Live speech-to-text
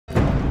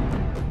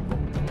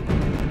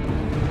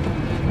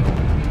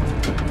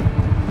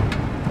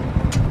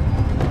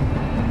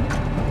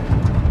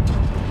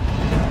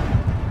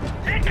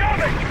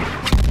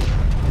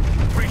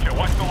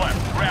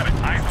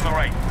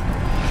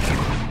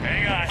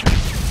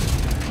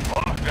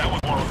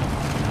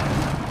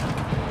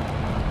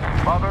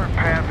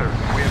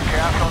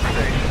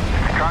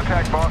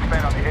Contact boss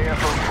man on the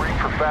AFO ring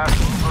for fast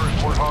mover and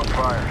Warthog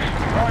fires.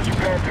 Roger,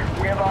 Panther.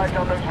 We have eyes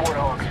on those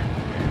Warthogs.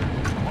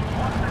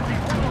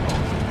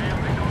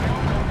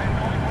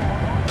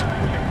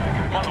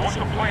 Mother, what's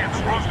the plan?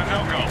 Screws the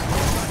no-go.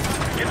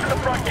 Get to the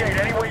front gate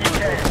any way you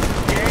can.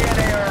 The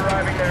ANA are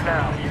arriving there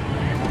now.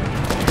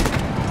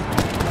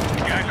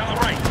 Guys on the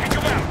right, take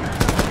them out.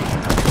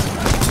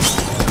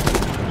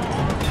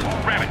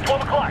 Ram it,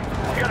 12 o'clock.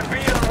 You got a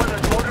beat on where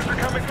those orders are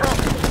coming from?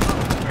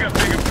 We got a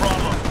bigger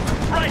problem.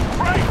 Right,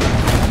 right!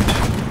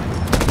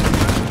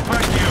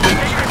 Fuck you. Take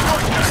your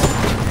shortcut.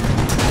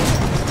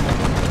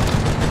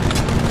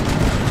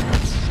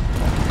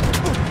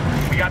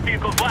 We got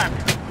vehicles left.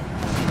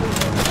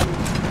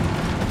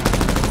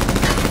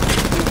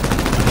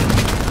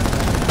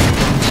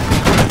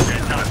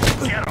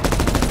 Get him.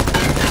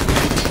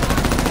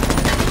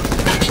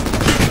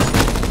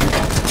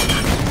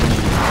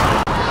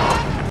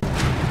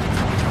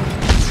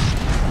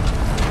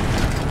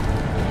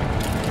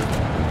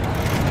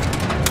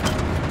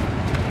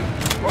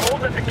 We're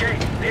holding at the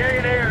gate. The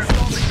ANA are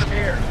assaulting them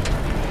here.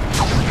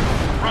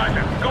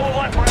 Roger. Go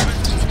left, Rabbit.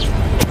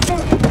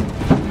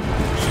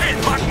 Shit,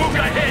 Mark Mook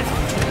got hit.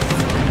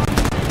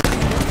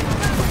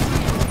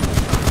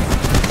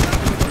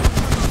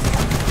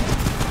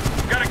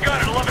 Got a gun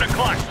at 11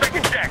 o'clock.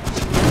 Second check.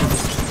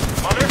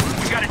 Mother,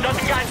 we got a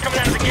dozen guys coming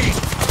out of the gate.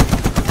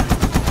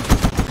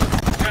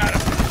 Got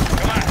him.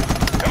 Come on.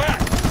 Come on.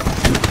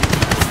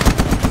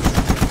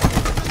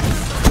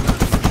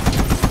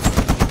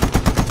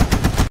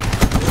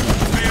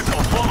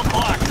 Vehicle, 12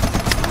 o'clock.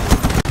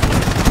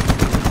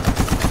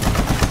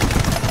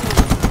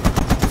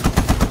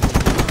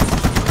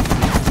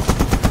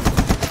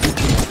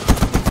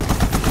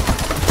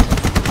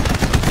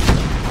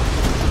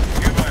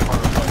 Goodbye,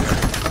 motherfucker.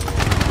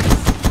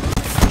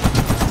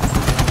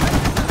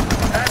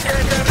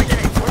 Afghans out of the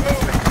gate. We're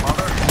moving.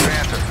 Mother,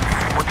 Panther.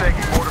 We're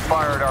taking mortar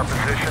fire at our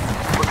position.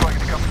 Looks like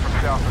it's coming from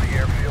south of the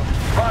airfield.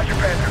 Roger,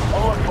 Panther.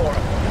 We'll look for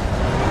them.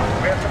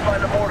 We have to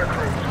find the mortar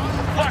crews.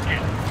 Fuck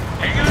it.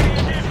 Hang on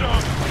to your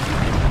zone.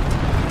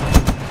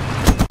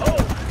 Oh,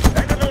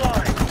 end of the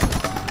line.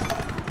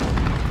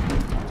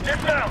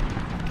 Dismount.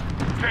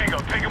 Tango,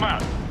 take him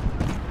out.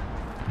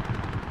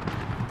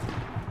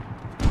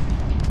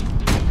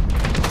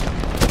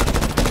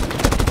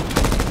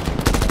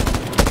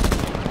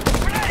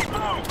 Grenade,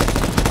 move!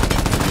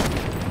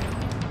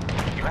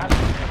 You have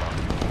some ammo.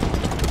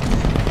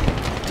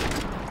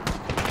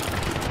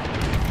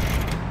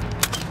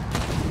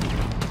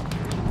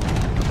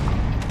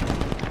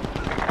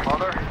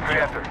 Mother,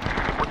 Panther.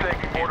 We're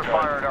taking mortar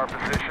fire at our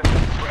position.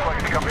 Looks like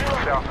it's coming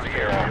from south of the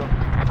airfield.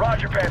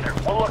 Roger, Panther.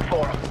 We'll look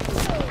for them.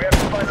 We have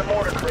to find the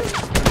mortar crews.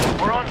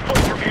 We're on foot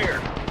from here.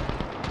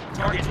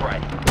 Target's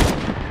right.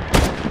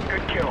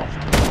 Good kill.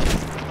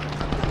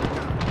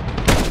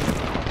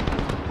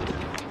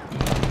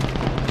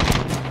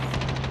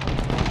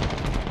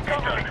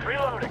 Cover me.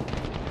 Reloading.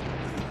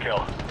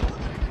 Kill.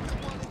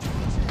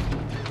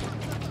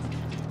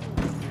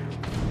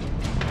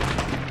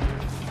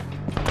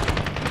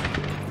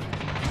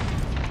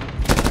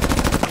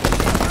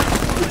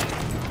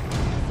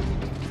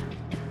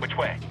 Which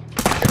way?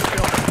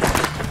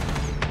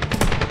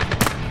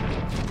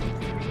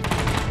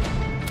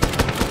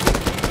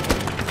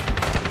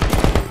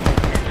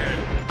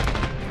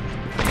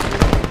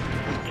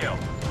 Kill.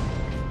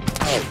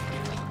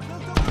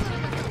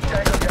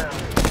 Tango down.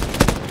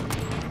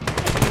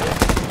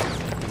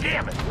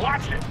 Damn it!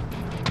 Watch it!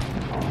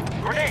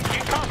 Grenade,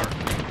 keep cover!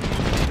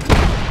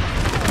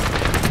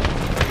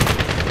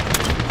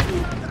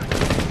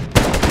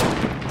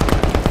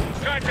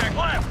 Contact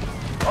left!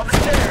 On the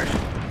stairs.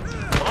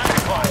 11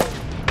 o'clock.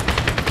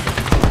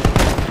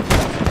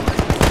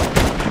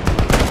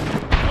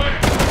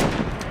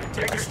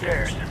 Take the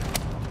stairs.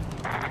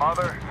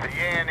 Mother, the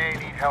ANA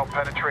need help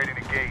penetrating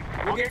the gate.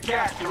 We'll get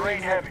gas. The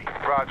rain heavy.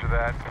 Roger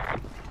that.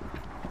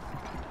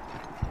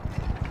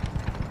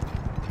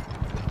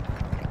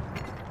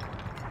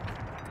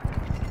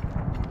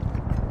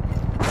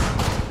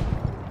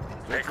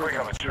 Stay quick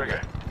on the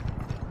trigger.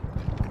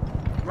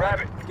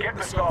 Rabbit, get in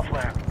the soft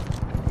lamp.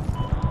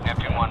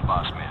 Neptune 1,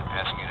 boss man,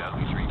 passing it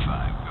Ugly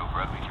 3-5. Go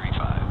for Ugly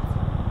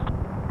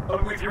 3-5.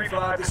 Ugly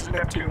 3-5, this is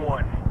Neptune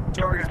 1.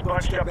 Target is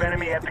bunched up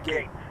enemy at the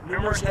gate.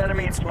 Numerous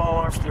enemy and small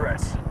arms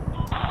threats.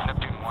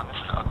 Neptune 1, this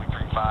is Ugly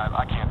 3-5.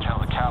 I can't tell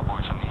the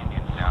Cowboys from the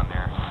Indians down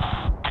there.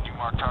 Can you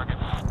mark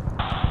targets?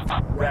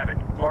 Rabbit,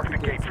 mark the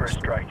gate for a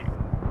strike.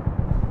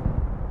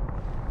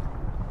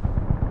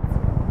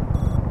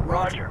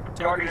 Roger,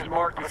 target is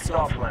marked with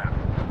soft lamp.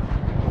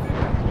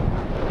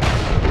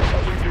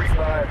 Ugly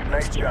 3-5,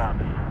 nice job.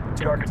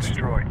 Target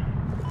destroyed.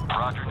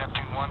 Roger,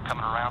 Neptune 1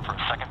 coming around for a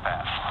second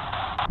pass.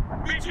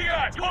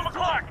 BTI, 12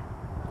 o'clock!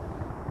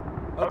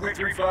 Ugly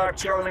 3-5,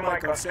 Charlie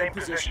Mike on same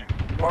position.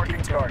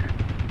 Marking target.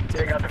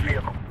 Take out the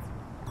vehicle.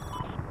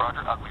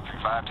 Roger, Ugly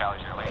 3-5,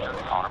 tallies your laser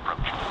on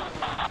approach.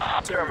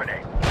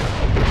 Terminate.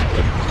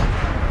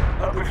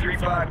 Ugly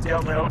 3-5,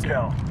 Delta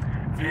Hotel.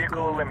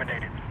 Vehicle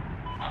eliminated.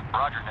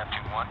 Roger,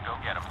 Neptune 1, go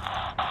get him.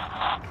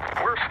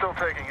 We're still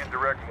taking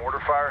indirect mortar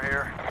fire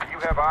here. Do you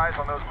have eyes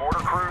on those mortar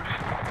crews?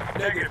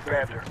 Negative,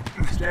 Panther.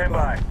 Stand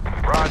by.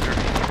 Roger.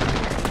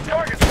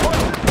 Target's close.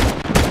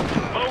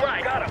 Low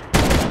right. Got him.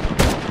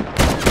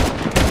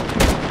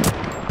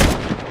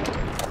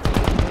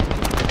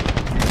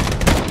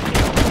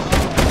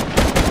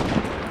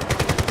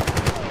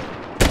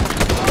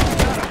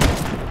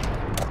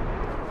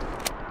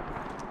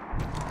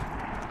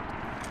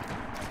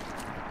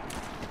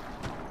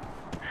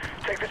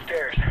 Take the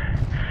stairs.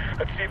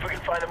 Let's see if we can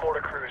find the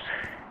mortar crews.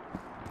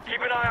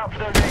 Keep an eye out for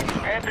those Navy.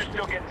 Panthers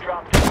still getting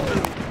dropped.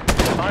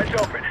 Eyes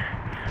open.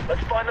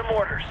 Let's find the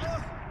mortars.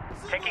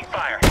 Taking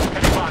fire. 10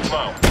 o'clock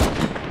low.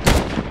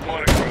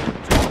 Mortar crew.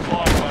 12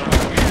 o'clock,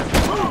 100 meters.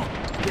 Move!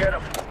 Get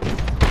him.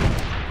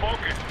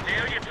 Focus.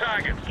 Nail your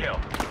targets. Kill.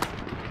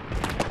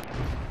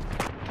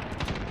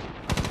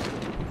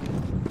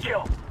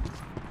 Kill.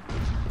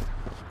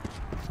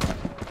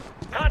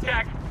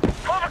 Contact.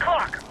 12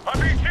 o'clock.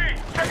 RPG.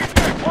 Second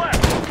step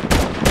left.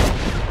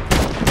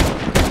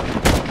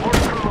 Mortar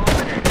crew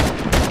eliminated.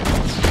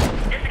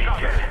 Get the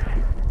cover.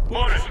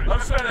 Mortars,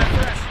 other side of that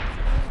fence.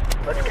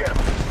 Let's get him.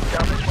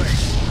 Down this way.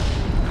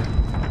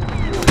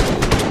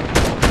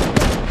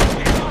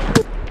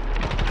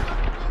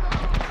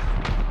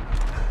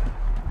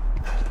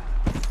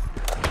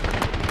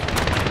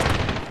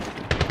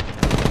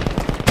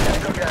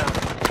 Tango down.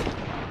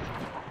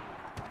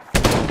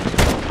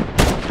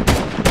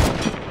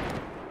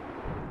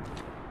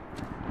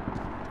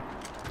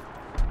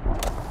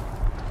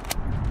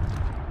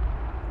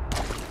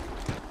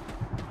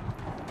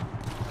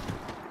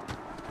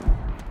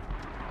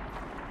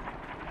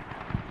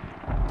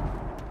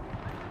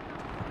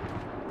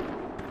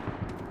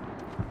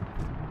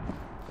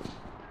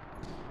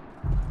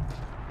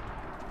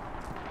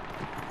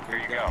 Here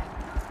you go.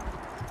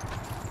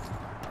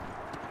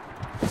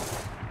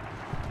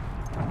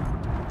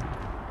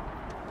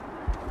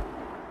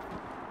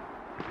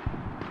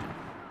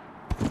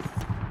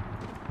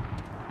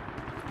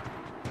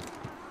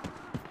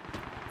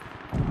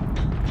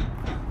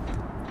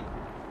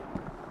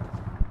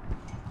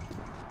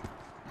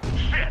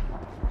 Shit!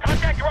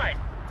 Contact right!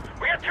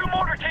 We got 2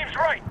 mortar teams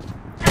right!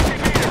 50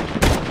 meters!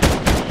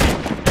 Shit!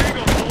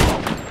 Tango's below!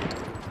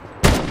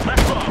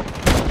 Left low!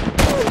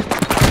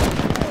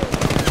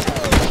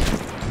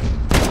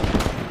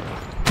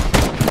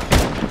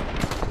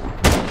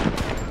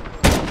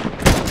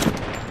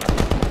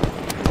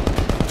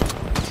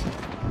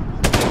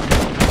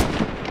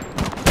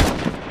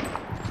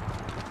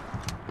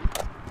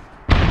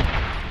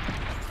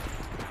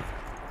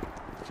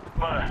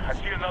 I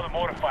see another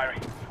mortar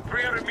firing.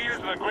 300 meters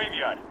to the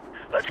graveyard.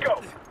 Let's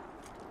go.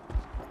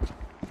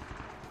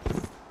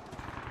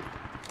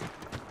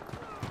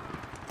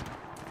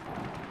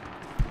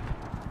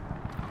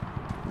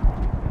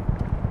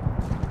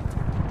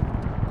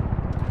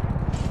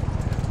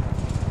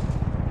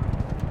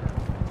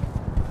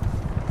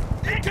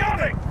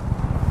 Incoming!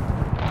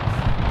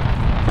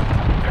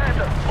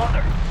 Panther,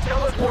 Mother,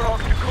 tell us where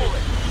Hawks to cool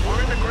it.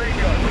 We're in the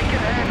graveyard. We can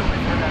handle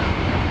it for now.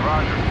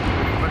 Roger.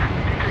 Listen,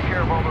 you take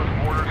care of all those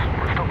mortars.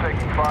 We're still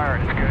taking fire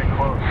and it's getting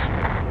close.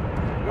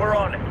 We're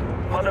on it.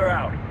 Mother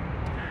out.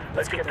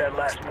 Let's get that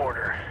last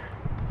mortar.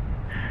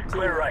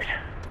 Clear right.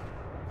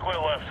 Clear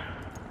left.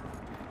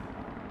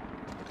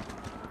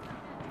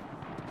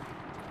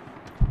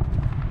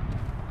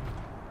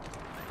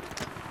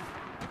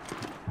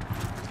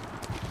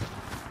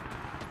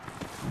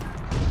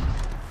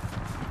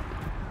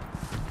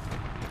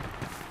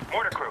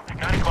 Mortar crew,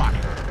 9 o'clock.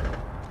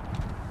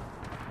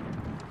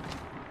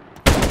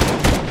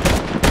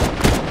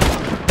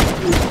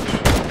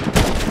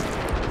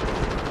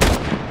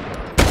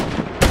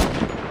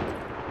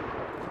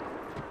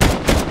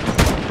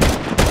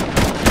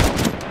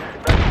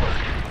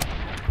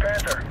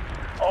 Panther,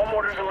 all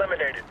mortars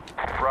eliminated.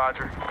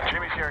 Roger.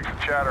 Jimmy's hearing some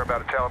chatter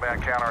about a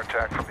Taliban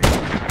counterattack from the east,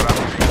 but I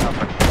don't see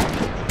nothing.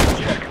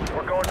 Check.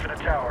 We're going for the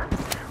tower.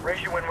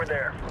 Raise you when we're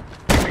there.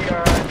 Be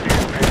our eyes and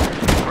ears,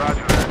 Panther.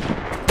 Roger that.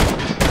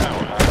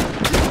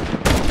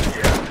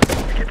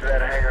 Yeah. We get to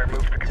that hangar and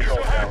move to the control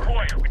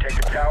tower. We take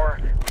the tower,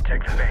 we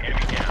take the base.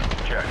 Enemy down.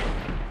 Check.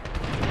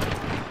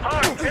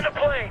 Hi, in the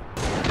plane!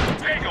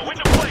 Tango, in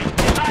the plane.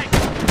 Inside.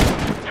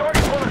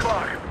 Target 1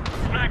 o'clock.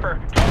 Sniper,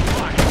 12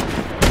 o'clock.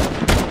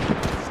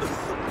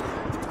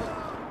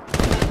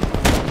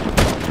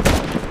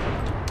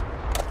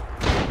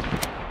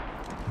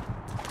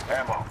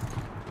 Ammo.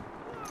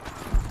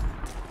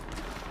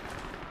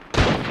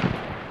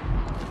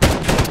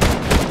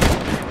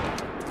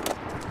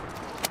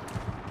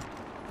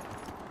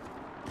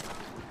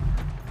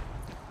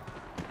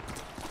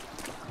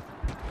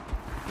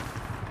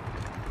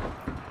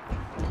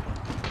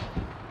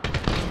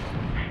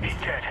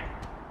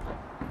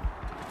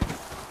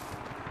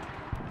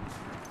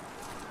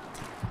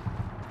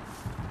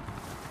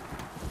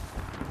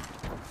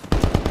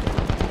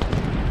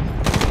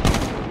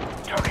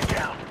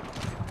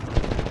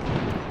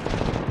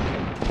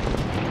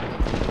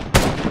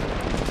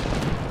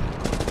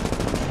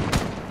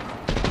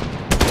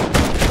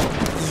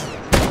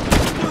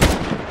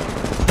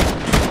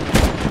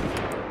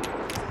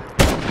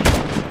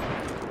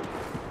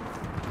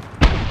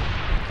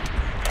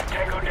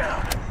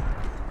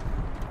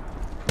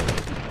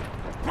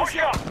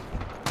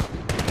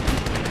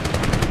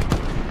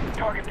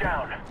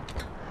 down.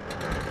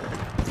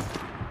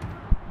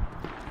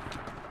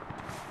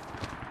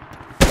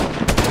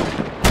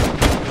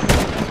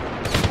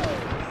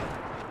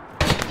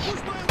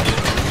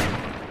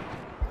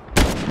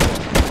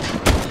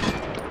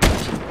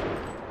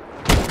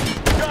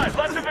 Guys,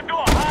 left of the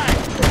door, hide!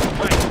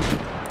 Wait.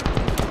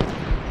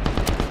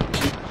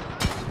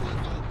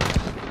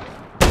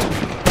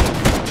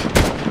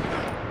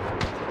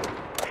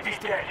 He's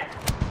dead.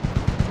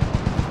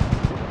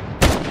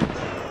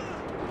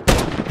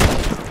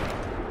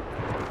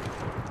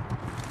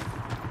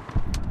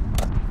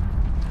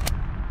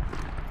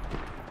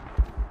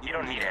 You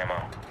don't need ammo.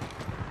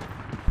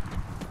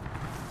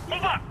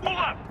 Hold up! Hold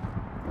up!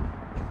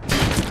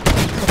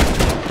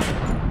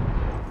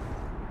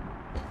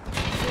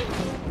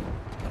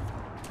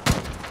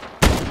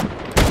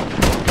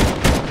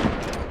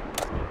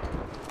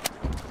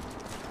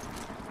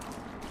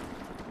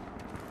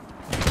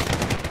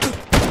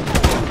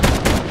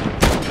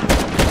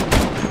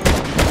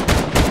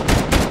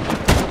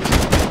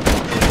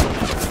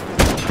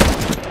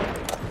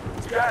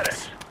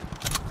 Status.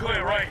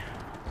 Clear right.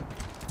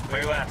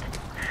 Clear left.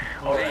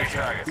 All Take right.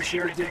 your targets. Be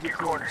sure to dig your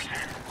corners.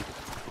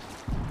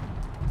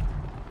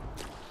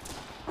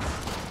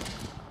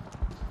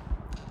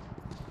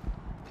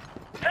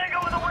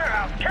 Tango in the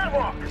warehouse.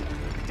 Catwalk.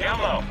 Down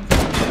low.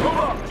 Move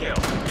up. Kill.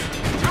 2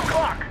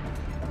 o'clock.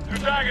 2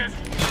 targets.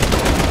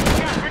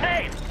 Got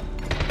grenade.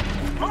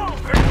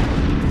 Move.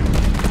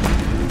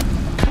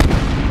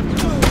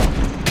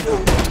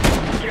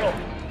 Kill.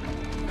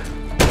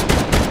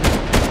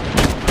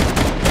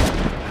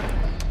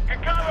 Get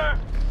cover.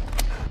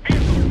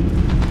 Vehicle.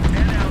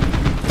 Stand out.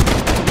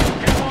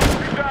 Catwalk.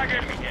 2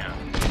 targets. Enemy down.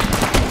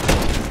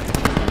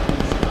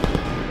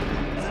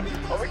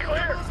 Are we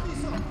clear?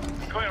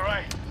 Clear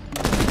right.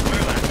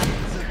 Clear left.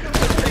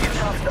 Take it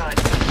top side.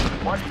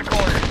 Watch the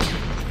corners.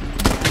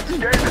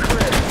 Stairs are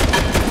clear.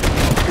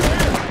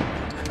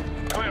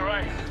 Clear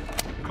right.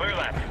 Clear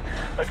left.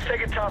 Let's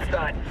take it top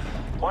side.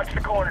 Watch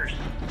the corners.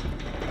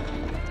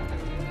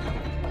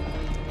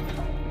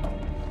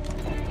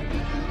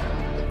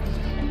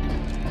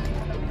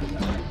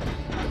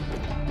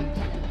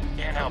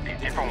 Can't help you.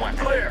 Different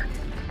weapon. Clear.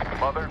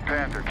 Mother and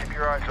Panther, keep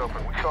your eyes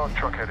open. We saw a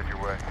truck headed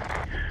your way.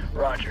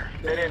 Roger.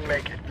 They didn't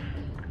make it.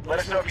 Let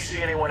us know if you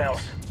see anyone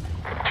else.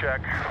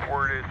 Check.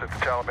 Word is that the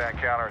Taliban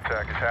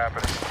counterattack is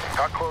happening.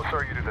 How close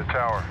are you to the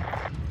tower?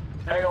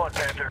 Hang on,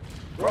 Panther.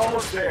 We're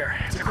almost there.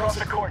 It's across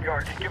the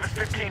courtyard. Give us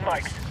 15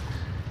 mics.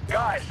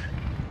 Guys.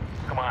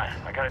 Come on.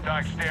 I got a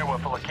dark stairwell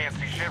full of can't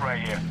see shit right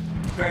here.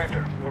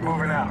 Panther, we're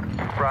moving out.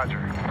 Roger.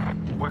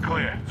 We're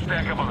clear.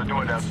 Stack up on the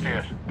door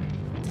downstairs.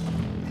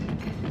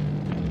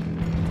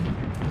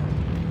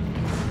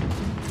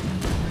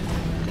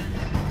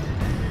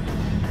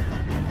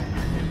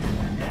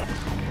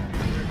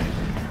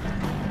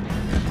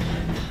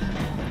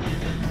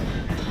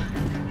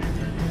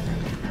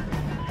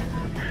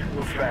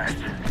 Move fast.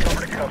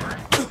 Cover to cover.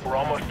 We're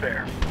almost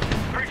there.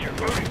 Preacher,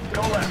 moving.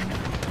 Go left.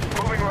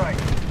 Moving right.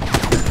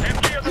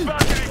 Empty of the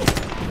balcony!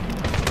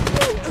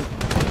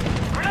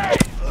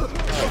 Grenade!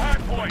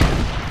 Hard point!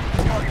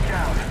 Target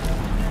down.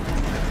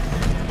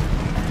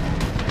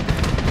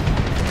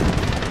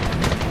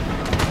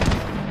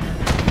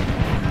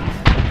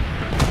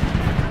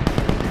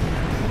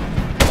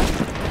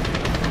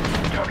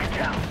 Target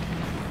down.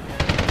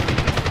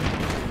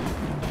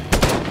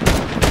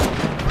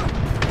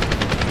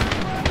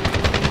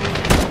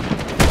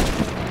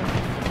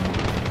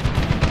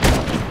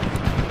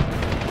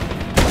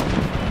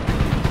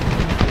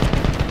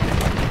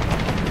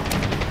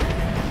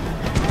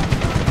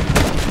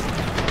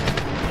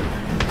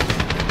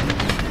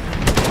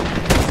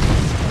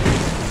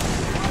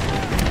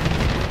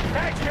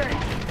 Mag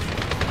change.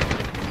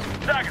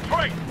 Target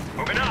right!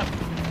 Moving up!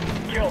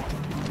 Kill.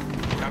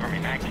 Cover me,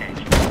 mag change.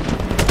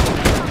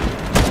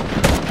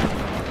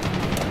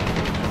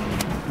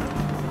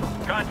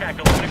 Contact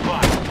 11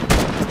 o'clock.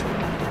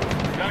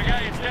 Got a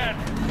guy in 10.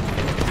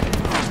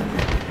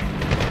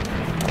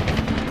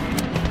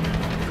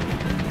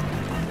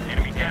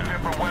 Enemy down here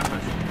for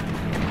weapons.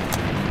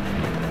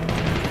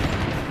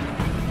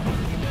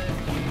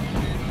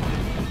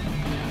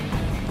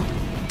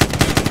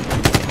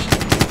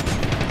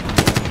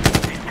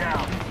 He's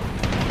down.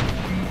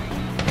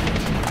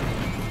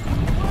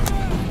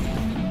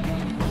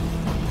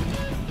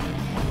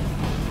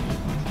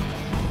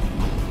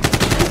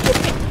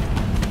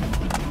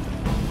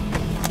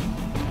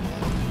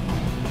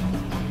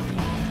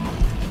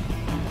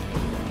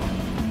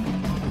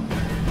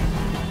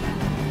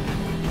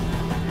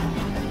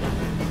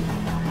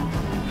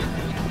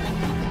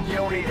 You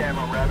don't need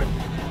ammo, Rabbit.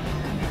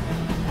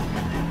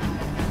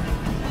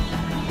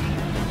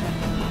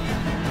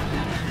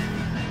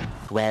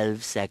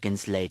 Twelve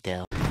seconds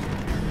later.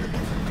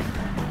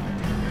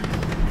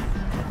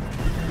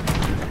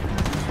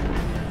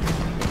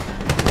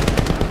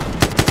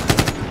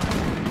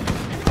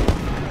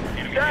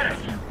 Enemy down.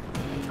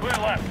 Clear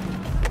left.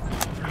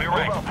 Clear Move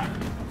right. up.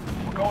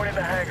 We're going in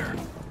the hangar.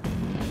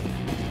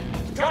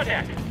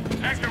 Contact!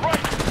 Exit right!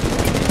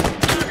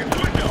 Target's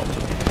window!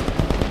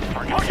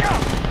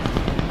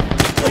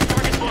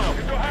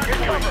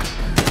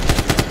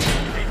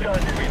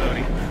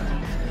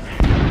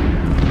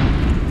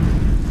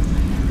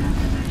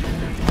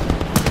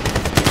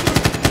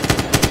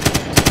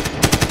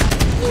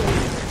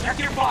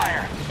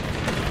 fire!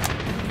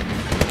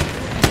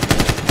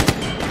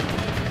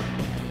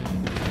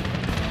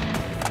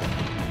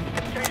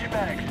 Change your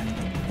bags.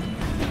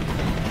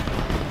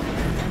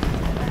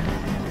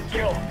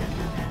 Kill.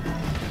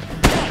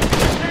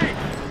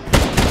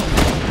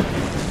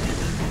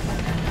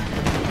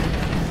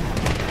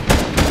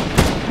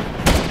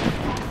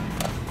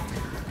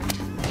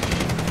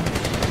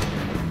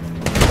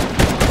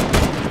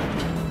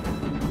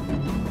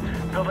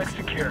 Building's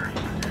secure.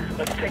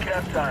 Let's take it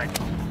outside.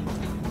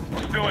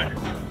 Let's do it.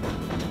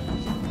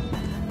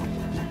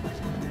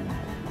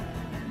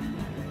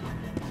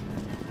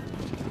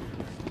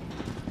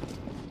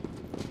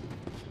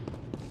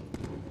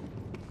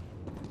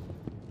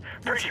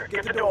 Preacher,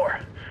 get the door.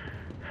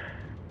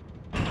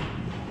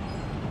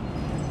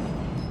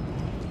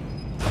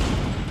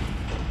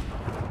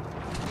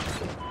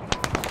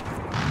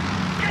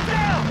 Get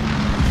down!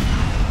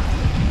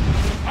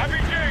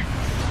 RPG!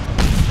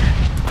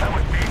 That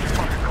was me,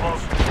 fucking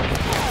close.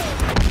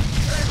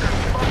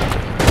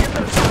 Get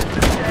those guys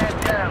to stand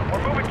down.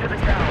 We're moving to the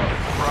tower.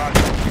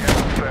 Roger.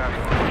 Yeah, fast.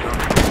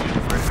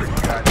 Ready for you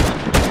guys to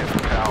get the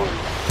tower.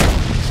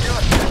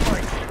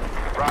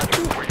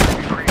 Roger. We're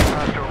using green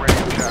hostile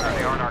radio chatter.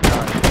 They aren't our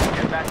guys.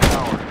 Get that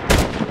tower.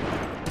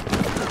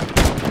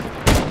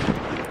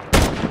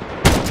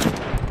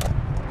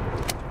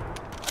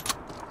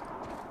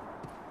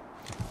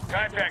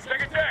 Contact,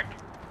 second deck!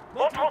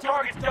 Multiple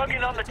targets dug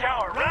in on the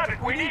tower.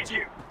 Rabbit, we need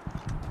you.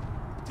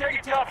 Take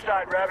it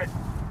topside, Rabbit.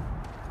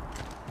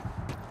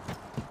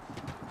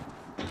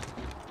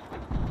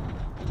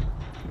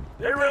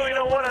 They really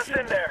don't want us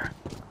in there.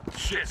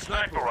 Shit,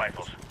 sniper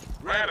rifles.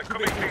 Rabbit,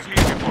 could make things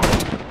easier for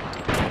us.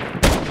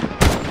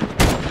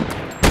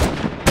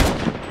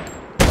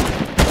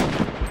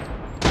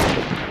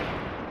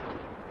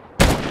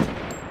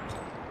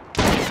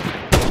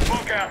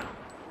 Look out!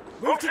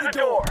 Move to the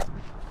door.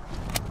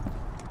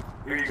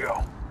 Here you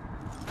go.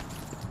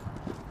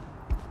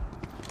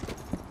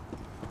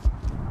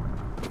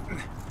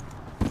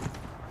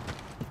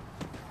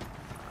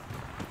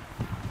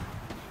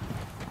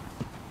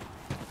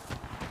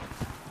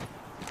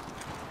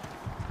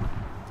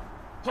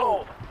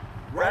 Hold.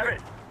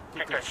 Rabbit.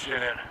 Get that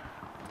shit in.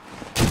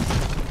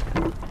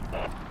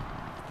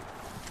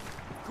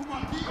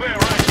 Clear,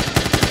 right.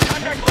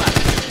 Contact left.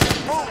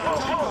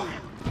 Move.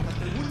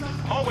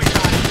 Always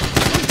got it.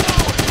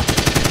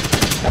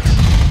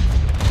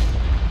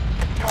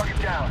 Target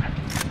down.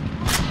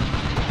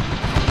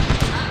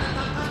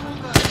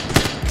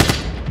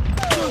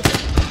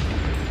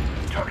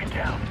 Target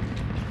down.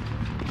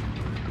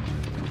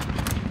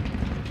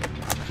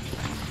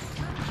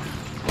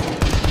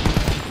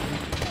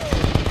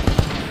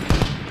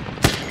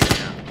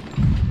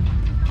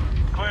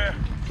 Clear.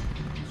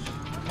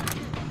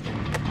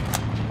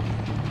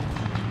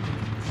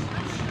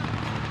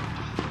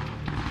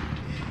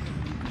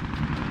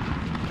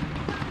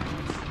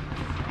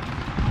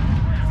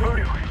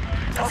 Voodoo.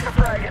 Toss a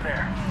frag in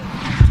there.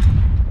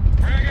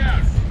 Frag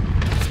out.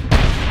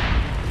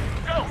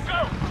 Go, go!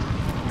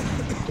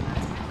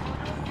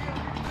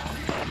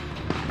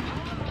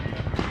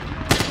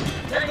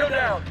 Tango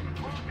down.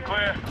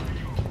 Clear.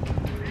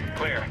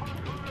 Clear.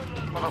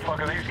 What the fuck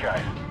are these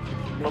guys?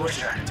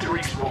 Militia.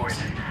 Tariq's boys.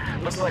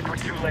 Looks like we're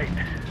too late.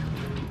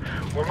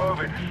 We're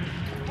moving.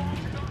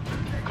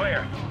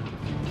 Clear.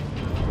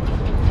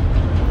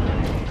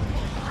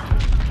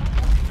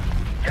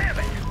 Damn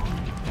it!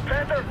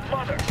 Panther,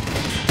 mother!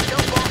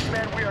 Tell boss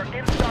man we are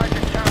inside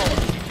the tower.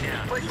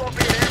 This place won't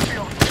be an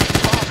airfield if we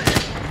keep bombing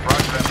it.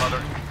 Roger that,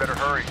 Mother. Better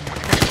hurry.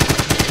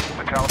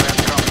 The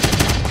Taliban's coming.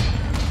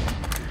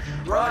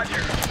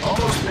 Roger.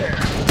 Almost there.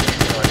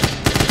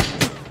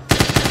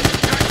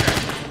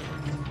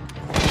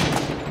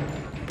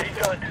 He's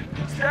done.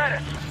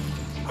 Status.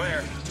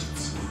 Clear.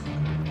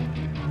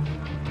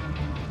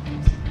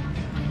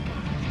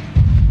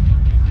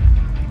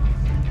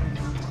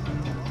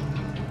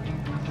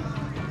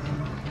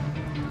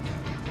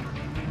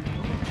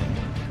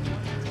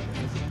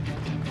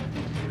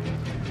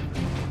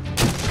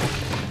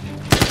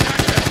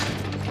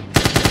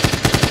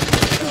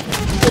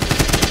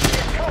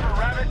 Cover,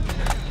 Rabbit.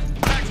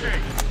 Taxi.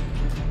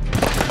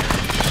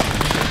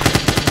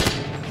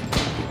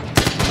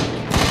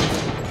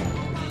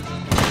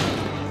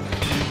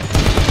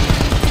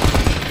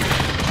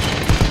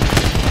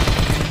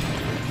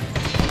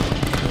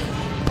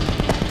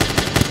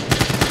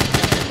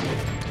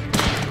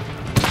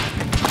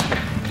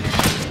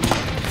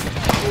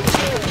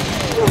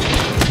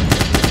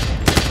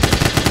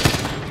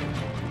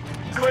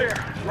 Clear.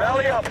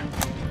 Rally up.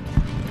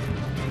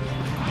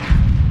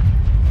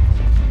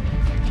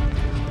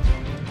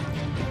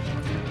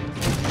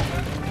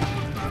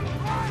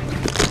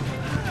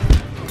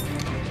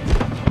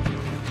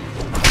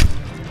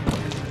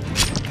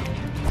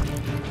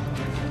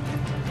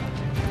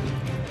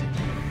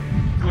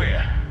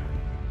 Clear.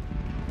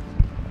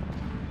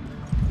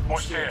 More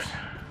stairs.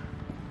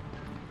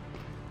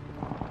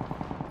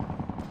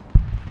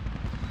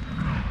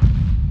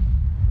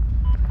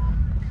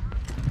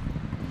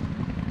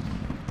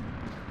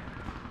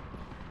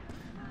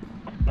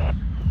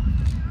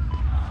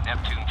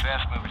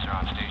 Fast movers are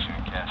on station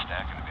in Cat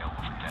Stack and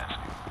available for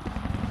tasking.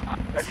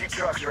 I see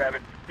trucks,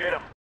 Rabbit. Hit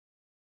them.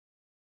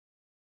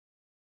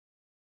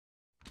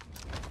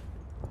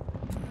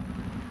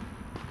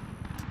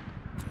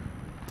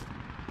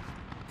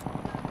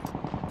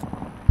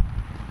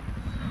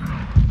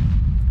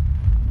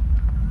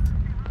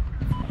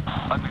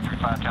 Ugly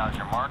 3-5 tallies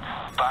your mark.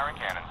 Firing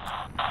cannon.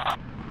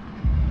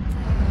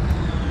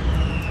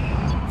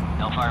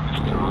 Hellfire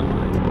missiles are on.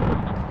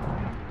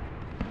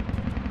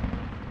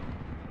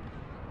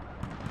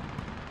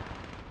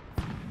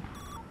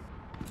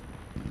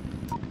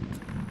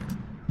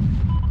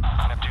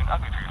 Neptune,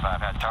 Ugly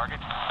 3-5 has target.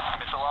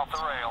 Missile off the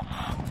rail.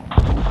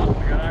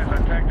 We got eyes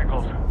on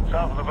tacticals.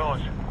 South of the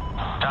village.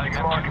 Tally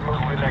Come on, Neptune.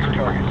 move to the next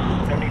target.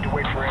 No need to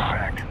wait for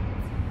impact.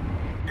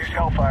 Use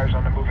Hellfires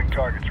on the moving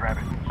targets,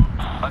 Rabbit.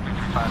 Ugly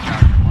 3-5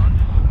 tallies your mark.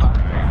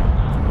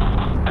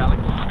 Firing. Tally,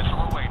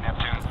 missile away,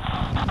 Neptune.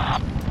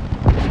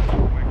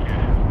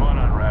 Wicked. Come on,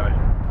 Rabbit.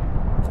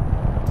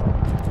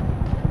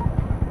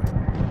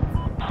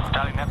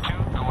 Tally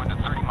Neptune, going to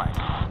 30 miles.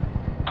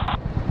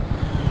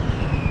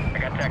 I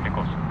got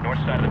tacticals. North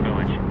side of the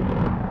village.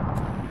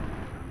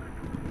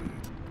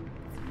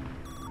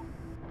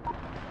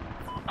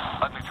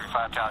 Ugly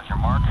 3-5 tallies your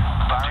mark.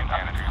 Firing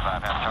cannon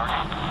 3-5 has target.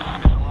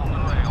 Missile off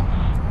the rail.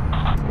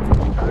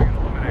 Target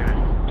eliminated.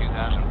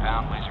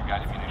 2,000-pound laser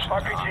guided munitions.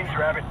 RPGs,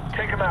 Rabbit.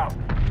 Take them out.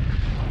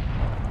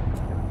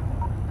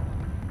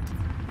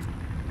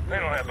 They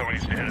don't have the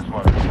reach to hit us,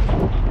 mother.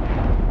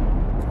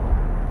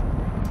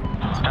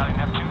 Tally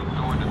Neptune,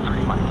 going to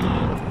 30 miles.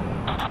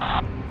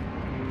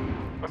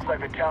 Looks like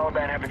the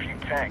Taliban have a few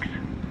tanks.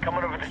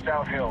 Coming over the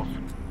South Hills.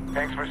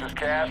 Tanks versus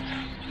Cass?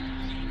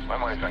 My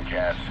money's on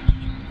Cass.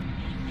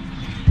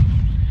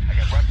 I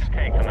got Russian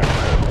tanks on the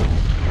ground.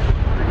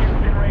 They're getting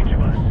within range of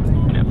us.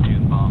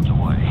 Neptune bombs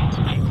away.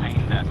 Keep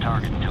pinging that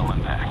target until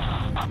impact.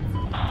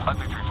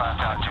 Ugly 3-5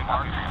 tallies your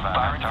mark. 3-5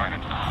 firing target.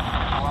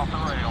 Missile off the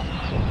rail.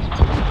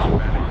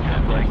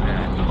 Just like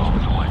that,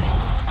 bombs away.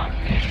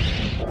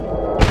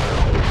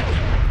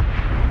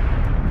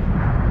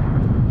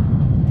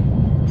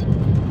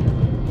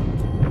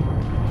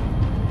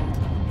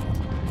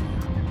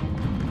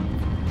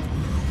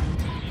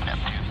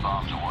 Neptune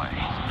bombs away.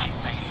 Keep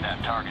pinging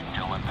that target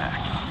until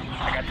impact.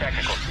 I got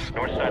tacticals.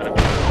 North side of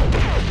the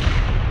village.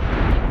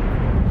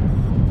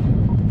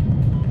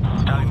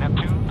 Tally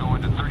Neptune,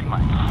 going to 30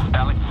 miles.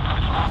 Tally,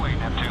 missile away,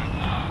 Neptune.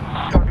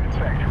 Target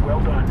effect.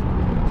 Well done.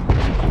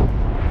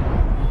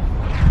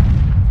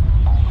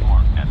 Hold the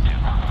mark,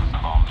 Neptune.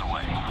 Bombs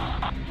away.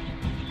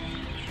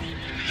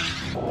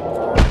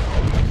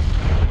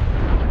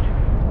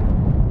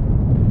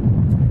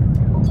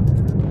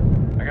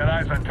 I got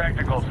eyes on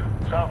tacticals.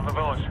 South of the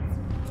village.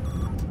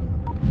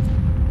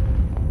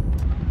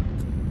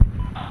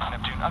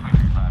 Neptune, Ugly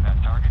 3-5 has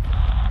target.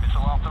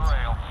 Missile off the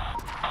rail.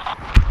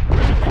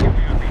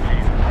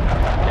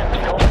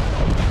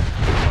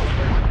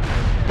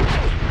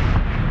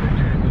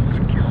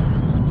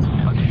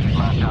 Ugly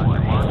 3-5 tallies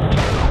your mark.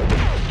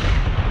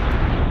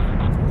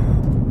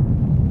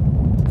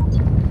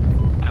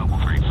 Noble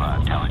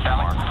 3-5 tallies your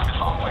mark.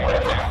 Missile away,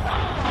 Neptune.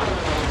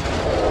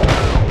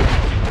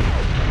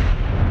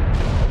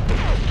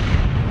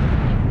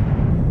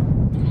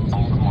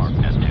 Hold the mark,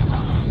 Neptune.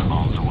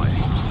 Bombs away.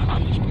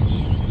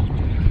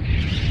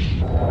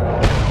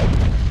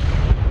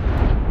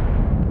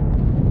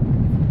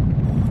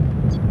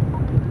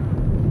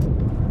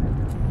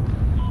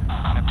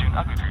 Neptune,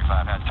 Ugly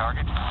 3-5 has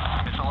target.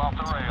 Missile off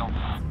the rail.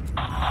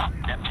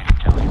 Neptune,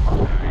 tally your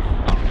mark.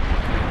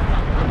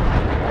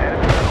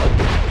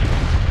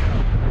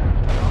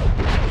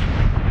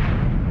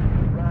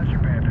 Roger,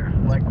 Panther.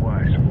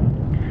 Likewise.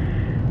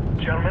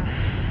 Gentlemen,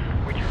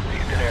 we just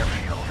seized an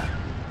airfield.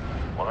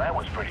 Well, that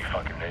was pretty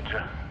fucking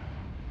ninja.